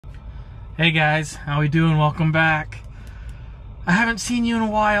Hey guys, how we doing? Welcome back. I haven't seen you in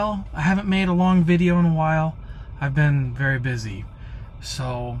a while. I haven't made a long video in a while. I've been very busy.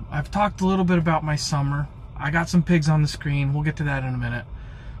 So I've talked a little bit about my summer. I got some pigs on the screen. We'll get to that in a minute.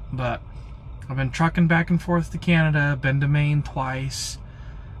 But I've been trucking back and forth to Canada, been to Maine twice.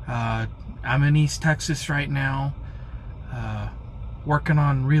 I'm in East Texas right now, working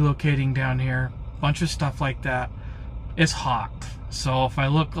on relocating down here. Bunch of stuff like that. It's hot. So if I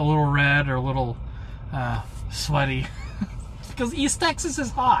look a little red or a little sweaty, because East Texas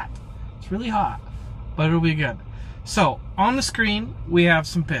is hot. It's really hot, but it'll be good. So on the screen, we have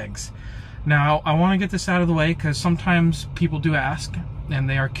some pigs. Now I want to get this out of the way because sometimes people do ask, and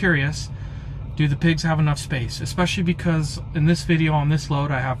they are curious, do the pigs have enough space? Especially because in this video on this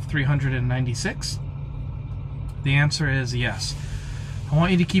load, I have 396. The answer is yes. I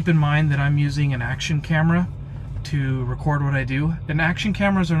want you to keep in mind that I'm using an action camera to record what I do. And action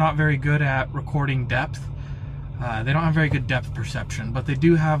cameras are not very good at recording depth. They don't have very good depth perception, but they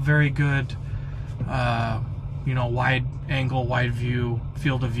do have very good, wide angle, wide view,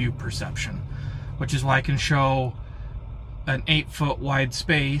 field of view perception, which is why I can show an 8-foot wide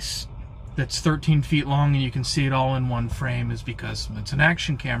space that's 13 feet long and you can see it all in one frame, is because it's an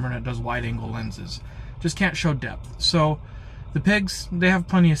action camera and it does wide angle lenses. Just can't show depth. So the pigs, they have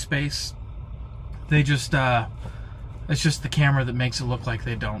plenty of space. They just, it's just the camera that makes it look like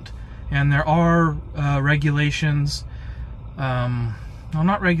they don't. And there are regulations, well,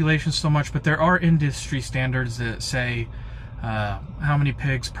 not regulations so much, but there are industry standards that say how many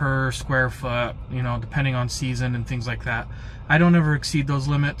pigs per square foot, depending on season and things like that. I don't ever exceed those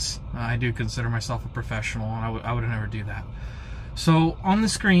limits. I do consider myself a professional, and I would never do that. So on the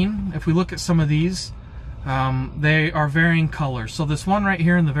screen, if we look at some of these, they are varying colors. So this one right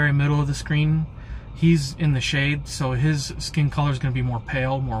here in the very middle of the screen, he's in the shade, so his skin color is going to be more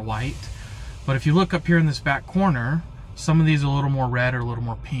pale, more white. But if you look up here in this back corner, some of these are a little more red or a little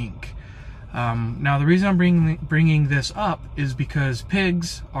more pink. Now the reason I'm bringing this up is because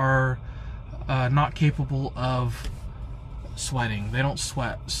pigs are not capable of sweating. They don't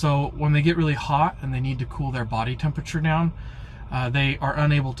sweat. So when they get really hot and they need to cool their body temperature down, they are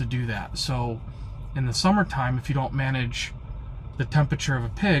unable to do that. So in the summertime, if you don't manage the temperature of a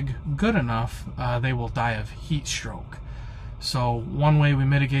pig good enough, they will die of heat stroke. So one way we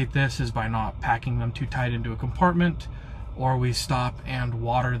mitigate this is by not packing them too tight into a compartment, or we stop and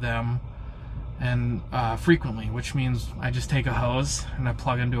water them and frequently, which means I just take a hose and I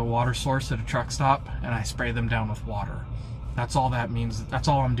plug into a water source at a truck stop and I spray them down with water. That's all that means. That's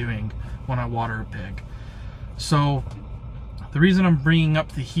all I'm doing when I water a pig. So the reason I'm bringing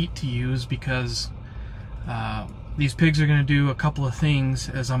up the heat to you is because these pigs are going to do a couple of things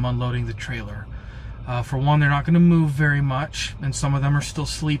as I'm unloading the trailer. For one, they're not going to move very much, and some of them are still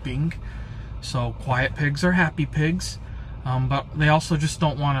sleeping. So quiet pigs are happy pigs, but they also just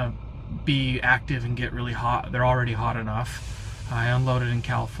don't want to be active and get really hot. They're already hot enough. I unloaded in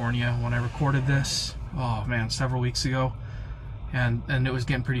California when I recorded this, oh man, several weeks ago, and it was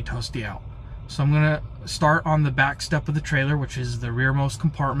getting pretty toasty out. So I'm going to start on the back step of the trailer, which is the rearmost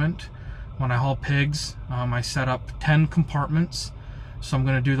compartment. When I haul pigs, I set up 10 compartments. So I'm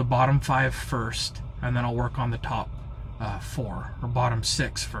going to do the bottom 5 first, and then I'll work on the top 4, or bottom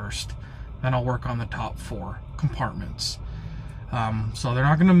 6 first. Then I'll work on the top 4 compartments. So they're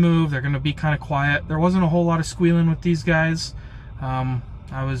not going to move. They're going to be kind of quiet. There wasn't a whole lot of squealing with these guys. I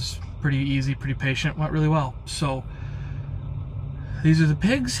was pretty easy, pretty patient. Went really well. So these are the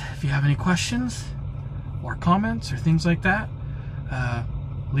pigs. If you have any questions or comments or things like that,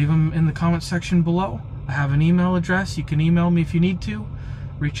 leave them in the comment section below. I have an email address. You can email me if you need to.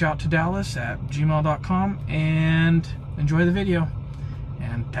 Reach out to Dallas at gmail.com and enjoy the video.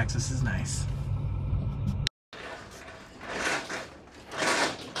 And Texas is nice.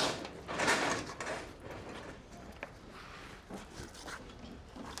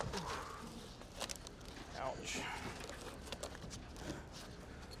 Ouch.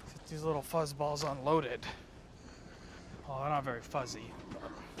 Get these little fuzz balls unloaded. Oh, they're not very fuzzy.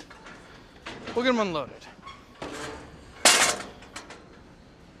 We'll get them unloaded.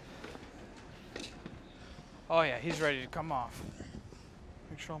 Oh yeah, he's ready to come off.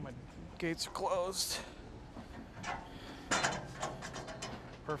 Make sure all my gates are closed.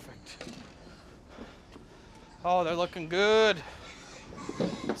 Perfect. Oh, they're looking good.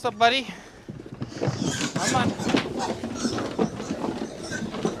 What's up, buddy? Come on.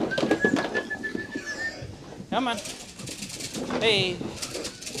 Come on. Hey.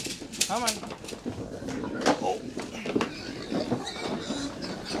 Come on. Oh.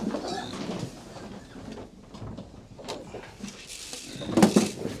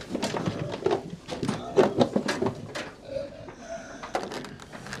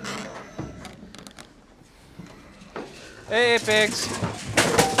 Hey, pigs.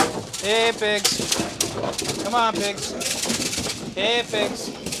 Hey, pigs. Come on, pigs. Hey,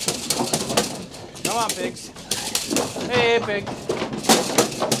 pigs. Come on, pigs. Hey, pig.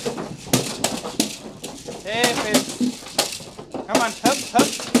 Hey, pig. Come on, hup, hup.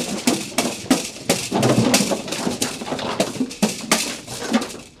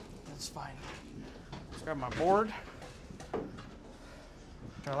 That's fine. Let's grab my board.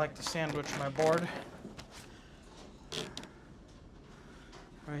 I like to sandwich my board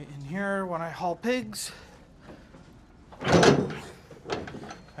right in here when I haul pigs. If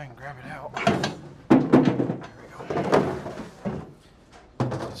I can grab it out. There we go.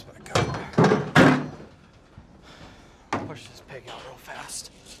 Put this back up. Push this pig out real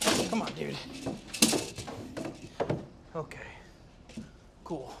fast. Come on, dude. Okay.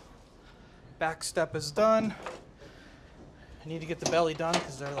 Cool. Back step is done. I need to get the belly done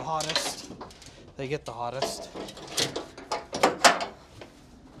because they're the hottest. They get the hottest.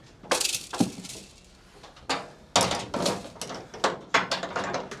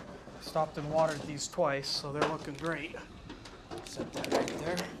 Stopped and watered these twice, so they're looking great. Set that right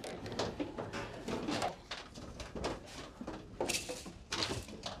there.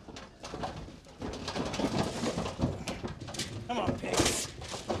 Come on, pigs.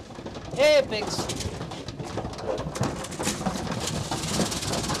 Hey, pigs.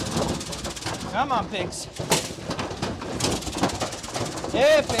 Come on, pigs.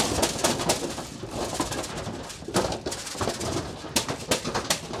 Hey, pigs.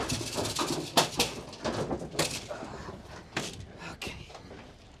 Okay.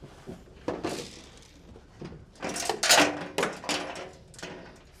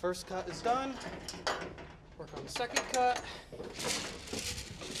 First cut is done. Work on the second cut.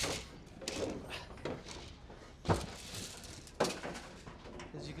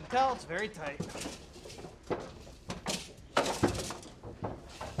 As you can tell, it's very tight.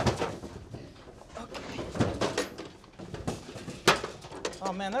 Okay.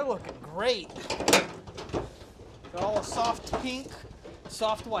 Oh man, they're looking great. Got all a soft pink,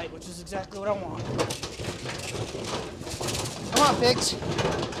 soft white, which is exactly what I want. Come on, pigs.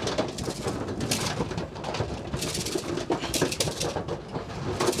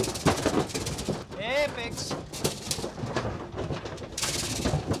 Hey, pigs.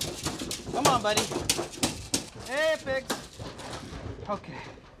 Come on, buddy. Hey, pigs. Okay.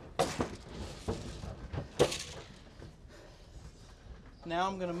 Now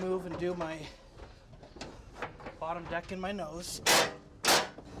I'm gonna move and do my bottom deck in my nose.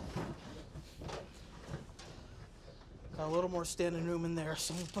 Got a little more standing room in there,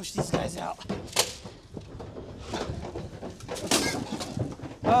 so I'm gonna push these guys out.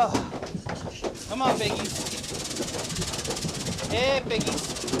 Oh, come on, piggies. Hey, piggies.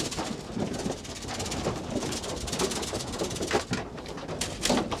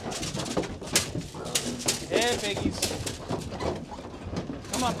 Hey, piggies.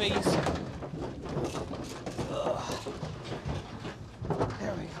 Come on, piggies. Ugh.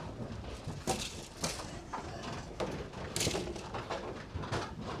 There we go.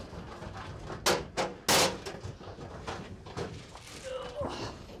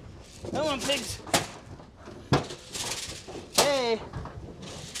 Come on, pigs. Hey.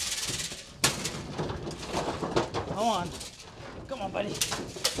 Come on. Come on, buddy.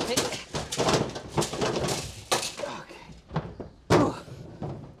 Hey. Okay. Whew.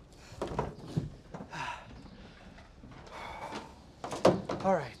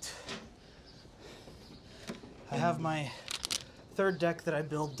 All right. I have my third deck that I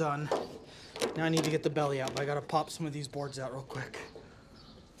built done. Now I need to get the belly out, but I gotta pop some of these boards out real quick.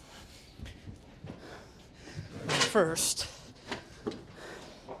 First,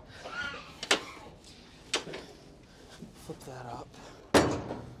 flip that up.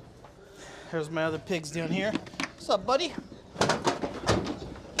 Here's my other pigs down here. What's up, buddy?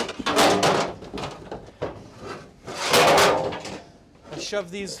 I shove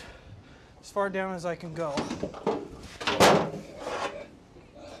these as far down as I can go.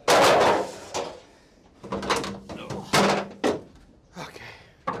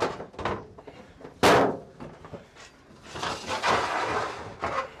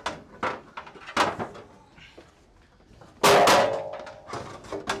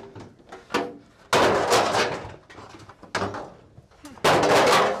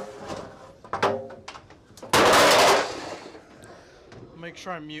 Make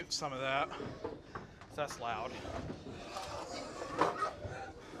sure I mute some of that. That's loud.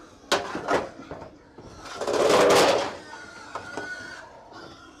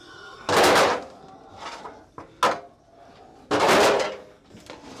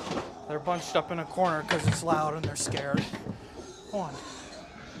 They're bunched up in a corner because it's loud and they're scared. Come on.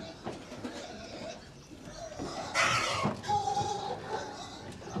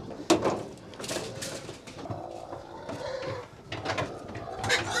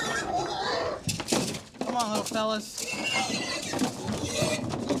 Come on, little fellas.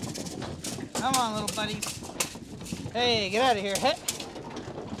 Come on, little buddies. Hey, get out of here. Hip.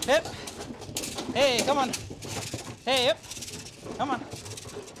 Hip. Hey, come on. Hey, hip. Come on.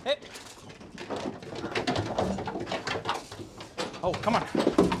 Hip. Oh, come on.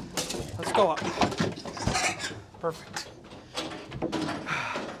 Let's go up. Perfect.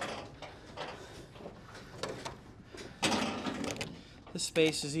 This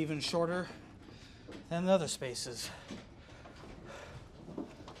space is even shorter than the other spaces.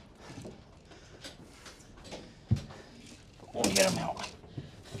 We'll get them out.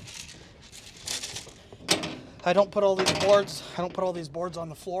 I don't put all these boards on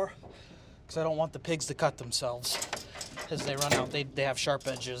the floor because I don't want the pigs to cut themselves as they run out. They have sharp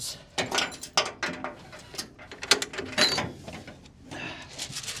edges. Let's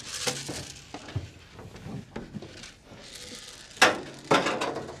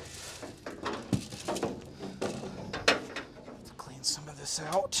clean some of this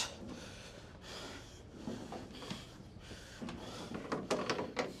out.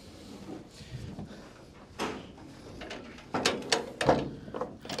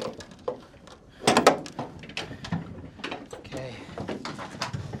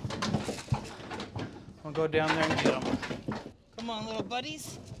 I'll go down there and get them. Come on, little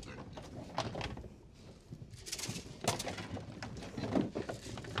buddies.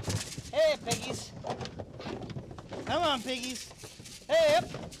 Hey, piggies. Come on, piggies. Hey, up.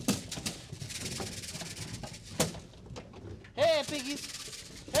 Hey, piggies.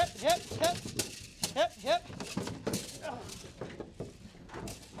 Hip, hip, hip. Hip, hip.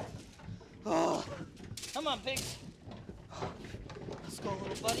 Oh. Come on, pigs. Let's go,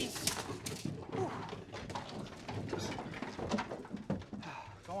 little buddies. Whew.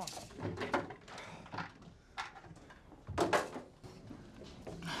 Go on.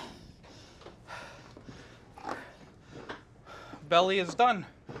 Belly is done.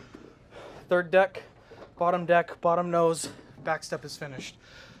 Third deck, bottom nose, back step is finished.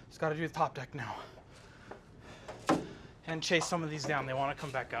 Just got to do the top deck now. And chase some of these down. They want to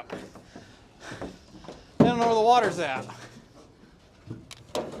come back up. They don't know where the water's at.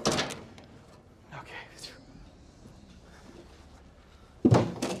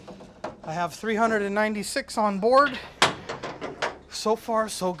 I have 396 on board. So far,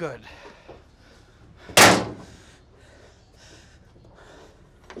 so good.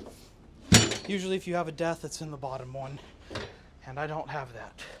 Usually if you have a death, it's in the bottom one, and I don't have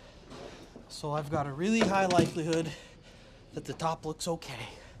that. So I've got a really high likelihood that the top looks okay.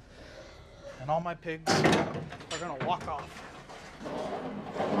 And all my pigs are gonna walk off.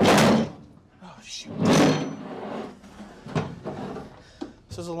 Oh, shoot.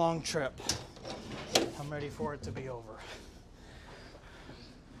 This is a long trip. I'm ready for it to be over.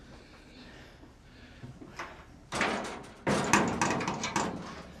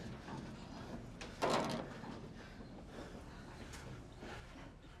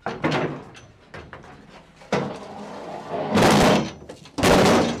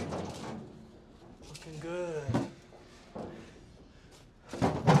 Looking good.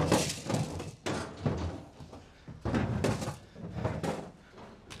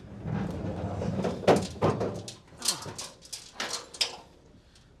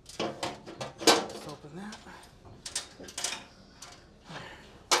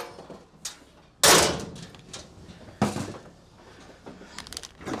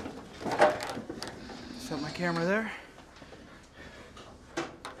 Set my camera there. I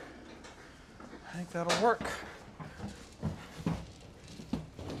think that'll work.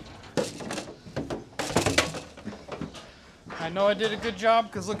 I know I did a good job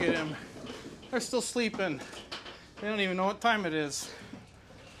because look at him. They're still sleeping. They don't even know what time it is.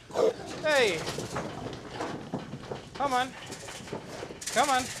 Hey! Come on. Come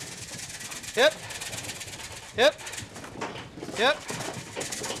on. Yep. Yep. Yep.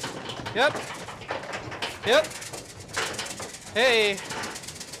 Yep. Yep. Hey.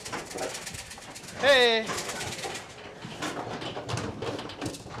 Hey.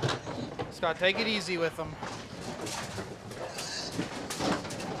 Scott, take it easy with them.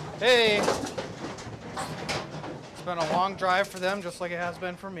 Hey. It's been a long drive for them, just like it has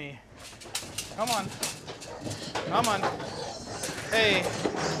been for me. Come on. Come on. Hey.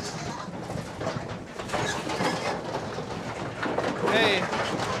 Hey.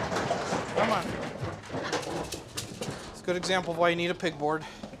 Come on. It's a good example of why you need a pig board.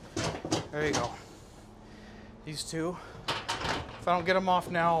 There you go. These two. If I don't get them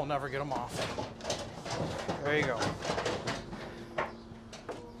off now, I'll never get them off. There you go.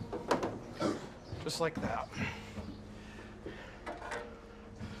 Just like that.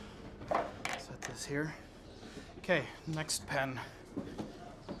 Set this here. Okay, next pen.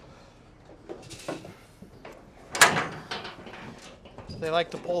 They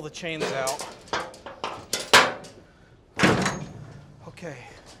like to pull the chains out. Okay.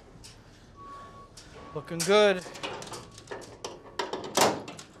 Looking good.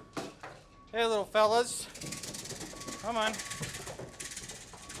 Hey, little fellas. Come on.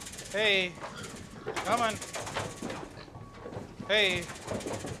 Hey. Come on. Hey.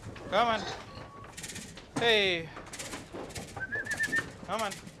 Come on. Hey. Come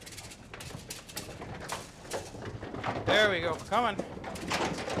on. There we go. Come on.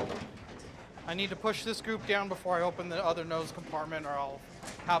 I need to push this group down before I open the other nose compartment, or I'll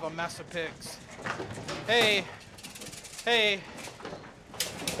have a mess of pigs. Hey. Hey.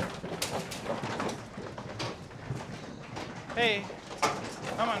 Hey.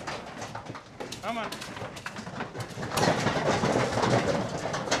 Come on. Come on.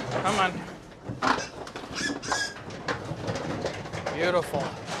 Come on. Beautiful.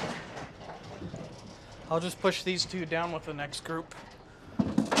 I'll just push these two down with the next group.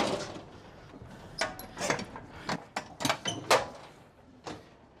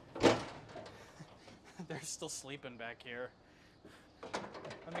 They're still sleeping back here.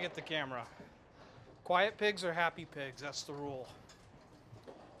 Let me get the camera. Quiet pigs are happy pigs. That's the rule.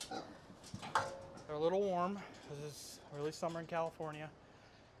 They're a little warm because it's early summer in California.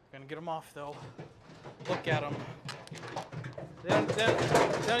 Gonna get them off though. Look at them. They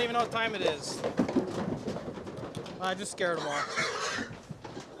don't even know what time it is. I just scared them off.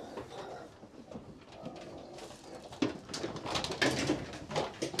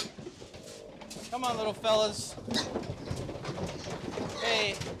 Come on, little fellas.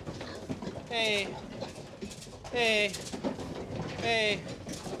 Hey. Hey. Hey. Hey.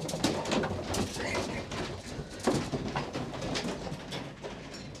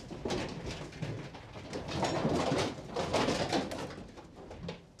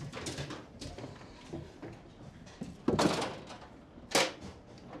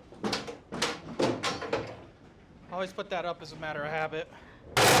 I always put that up as a matter of habit.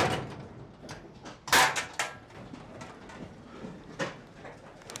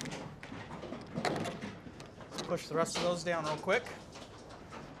 Let's push the rest of those down real quick.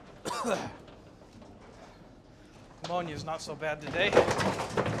 Ammonia's not so bad today.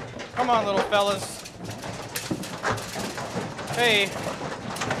 Come on, little fellas. Hey.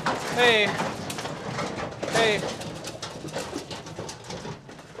 Hey. Hey.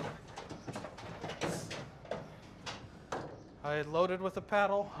 I loaded with a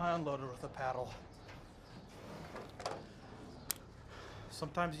paddle, I unloaded with a paddle.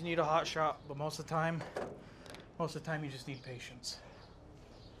 Sometimes you need a hot shot, but most of the time you just need patience.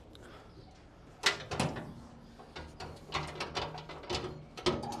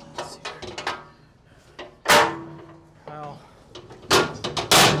 Let's see here. Well,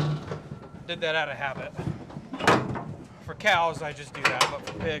 did that out of habit. For cows, I just do that, but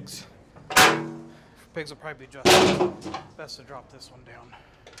for pigs will probably be just best to drop this one down.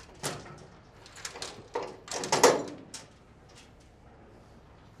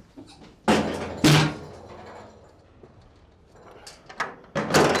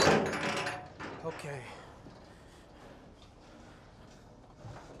 Okay.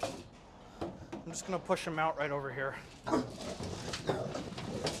 I'm just gonna push them out right over here.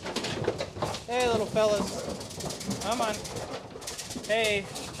 Hey, little fellas. Come on. Hey.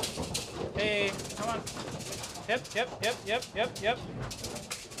 Hey, come on. Yep.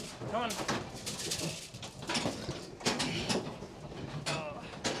 Come on.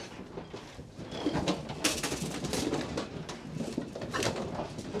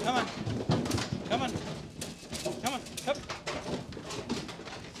 Come on. Come on. Come on. Up.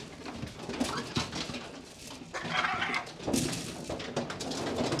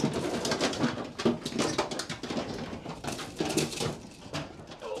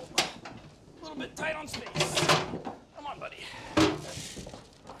 Tight on space. Come on, buddy.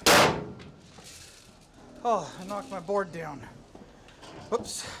 Oh, I knocked my board down.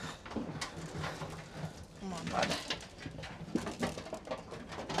 Whoops. Come on, bud.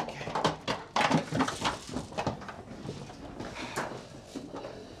 Okay.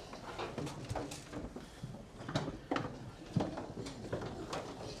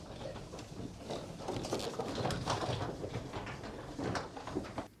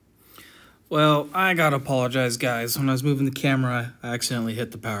 Well, I gotta apologize, guys. When I was moving the camera, I accidentally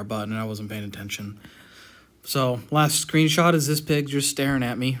hit the power button and I wasn't paying attention. So, last screenshot is this pig just staring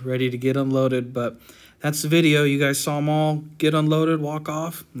at me, ready to get unloaded. But that's the video. You guys saw them all get unloaded, walk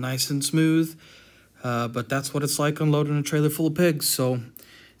off, nice and smooth. But that's what it's like unloading a trailer full of pigs. So,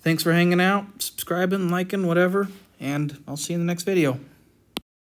 thanks for hanging out, subscribing, liking, whatever. And I'll see you in the next video.